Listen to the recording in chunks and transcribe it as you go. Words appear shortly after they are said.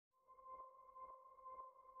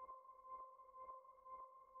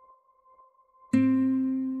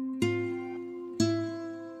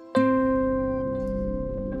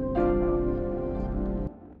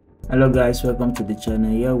Hello guys, welcome to the channel.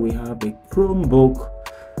 Here we have a Chromebook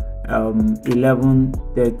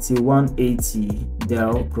 113180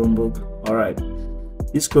 Dell Chromebook. Alright,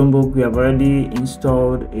 this Chromebook, we have already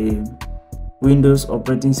installed a Windows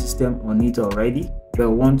operating system on it already, but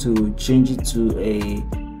we want to change it to a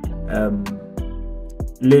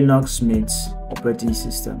Linux Mint operating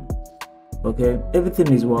system. Okay,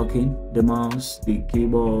 everything is working, the mouse, the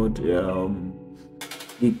keyboard,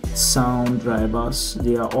 the sound drivers,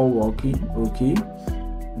 they are all working. Okay,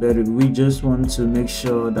 but we just want to make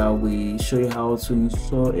sure that we show you how to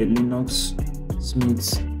install a Linux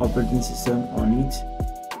Mint operating system on it.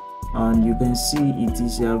 And you can see it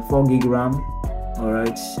is a 4 GB RAM. All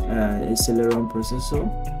right, a Celeron processor.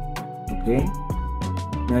 Okay,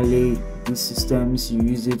 mainly these systems, you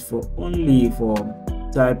use it for only for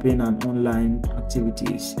typing and online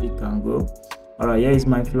activities. It can go. All right, here is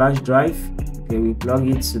my flash drive. Okay, we plug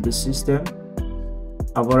it to the system.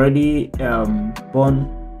 I've already bought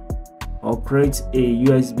or create a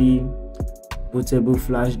USB bootable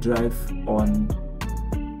flash drive on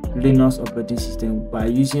Linux operating system by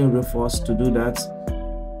using Reforce to do that.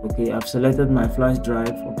 Okay, I've selected my flash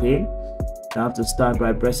drive. Okay, I have to start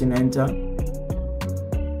by pressing enter.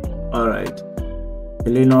 All right, the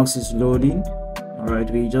Linux is loading. All right,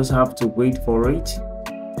 we just have to wait for it.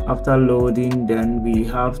 After loading, then we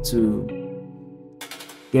have to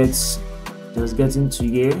get into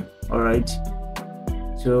here. All right,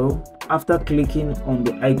 so after clicking on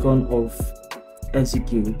the icon of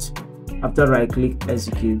execute, after right click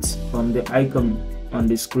execute from the icon on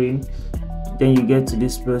the screen, then you get to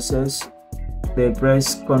this process. Then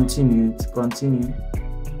press continue to continue.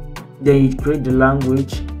 Then you create the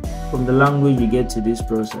language. From the language you get to this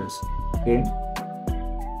process. Okay,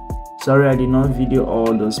 sorry I did not video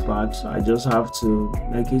all those parts. I just have to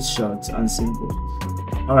make it short and simple.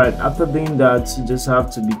 All right, after doing that, you just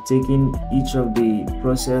have to be taking each of the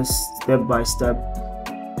process step by step,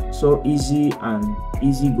 so easy and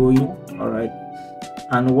easy going. All right,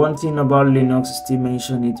 and one thing about Linux, still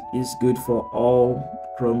mention it is good for all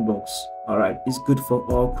Chromebooks. All right, it's good for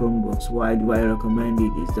all Chromebooks. Why do I recommend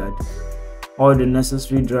it? Is that all the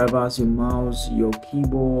necessary drivers, your mouse, your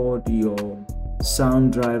keyboard, your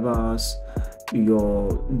sound drivers,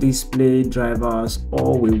 your display drivers,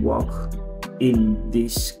 all will work in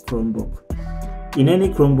this Chromebook. In any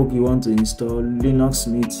Chromebook you want to install, Linux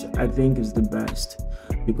Mint I think is the best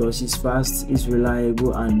because it's fast, it's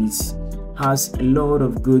reliable, and it has a lot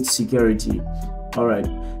of good security. All right,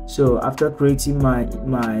 so after creating my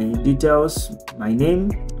details, my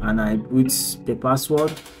name, and I put the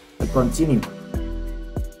password, I continue.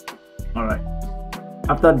 All right,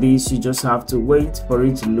 after this you just have to wait for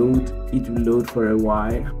it to load. It will load for a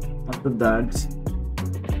while. After that,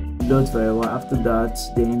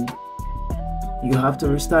 then you have to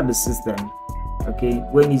restart the system. Okay,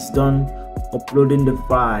 when it's done uploading the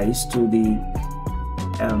files to the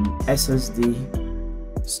SSD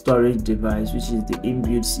storage device, which is the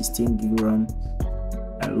inbuilt 16 GB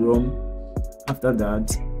ROM, after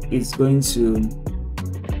that it's going to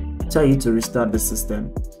tell you to restart the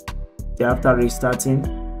system. Then after restarting,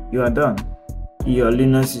 you are done. Your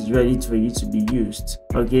Linux is ready for you to be used.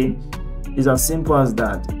 Okay, it's as simple as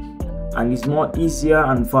that, and it's more easier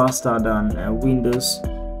and faster than a Windows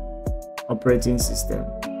operating system.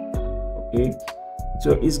 Okay,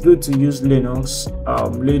 so it's good to use Linux.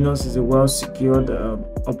 Linux is a well secured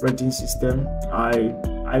operating system.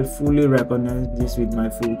 I fully recommend this with my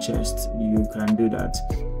full chest. You can do that.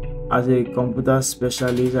 As a computer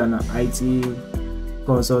specialist and an IT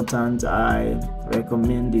consultant, I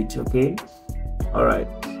recommend it. Okay, all right,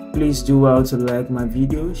 please do well to like my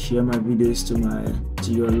video, share my videos to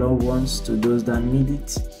your loved ones, to those that need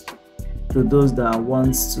it, to those that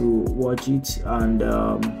want to watch it, and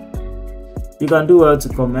you can do well to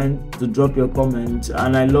comment, to drop your comment.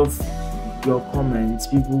 And I love your comments,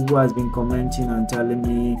 people who has been commenting and telling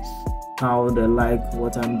me how they like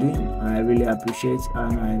what I'm doing. I really appreciate,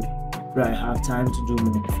 and I have time to do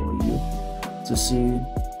more for you, to see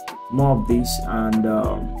more of this, and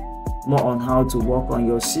more on how to work on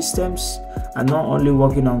your systems. And not only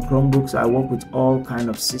working on Chromebooks, I work with all kind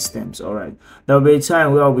of systems. All right, there will be a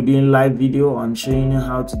time where I'll be doing live video on showing you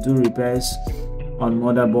how to do repairs on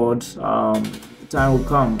motherboards. The time will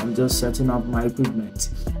come. I'm just setting up my equipment.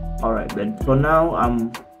 All right, but for now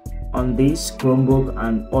I'm on this Chromebook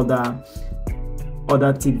and other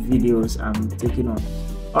tip videos I'm taking on.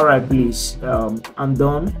 All right, please, I'm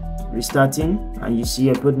done restarting, and you see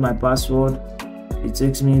I put my password. It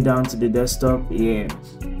takes me down to the desktop here.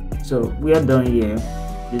 So we are done here.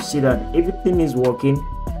 You see that everything is working.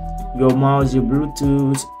 Your mouse, your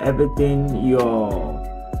Bluetooth, everything, your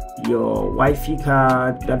your Wi-Fi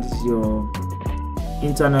card, that is your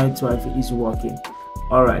internet Wi-Fi, is working.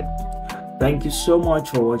 All right, thank you so much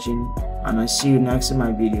for watching, and I'll see you next in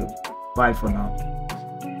my video. Bye for now.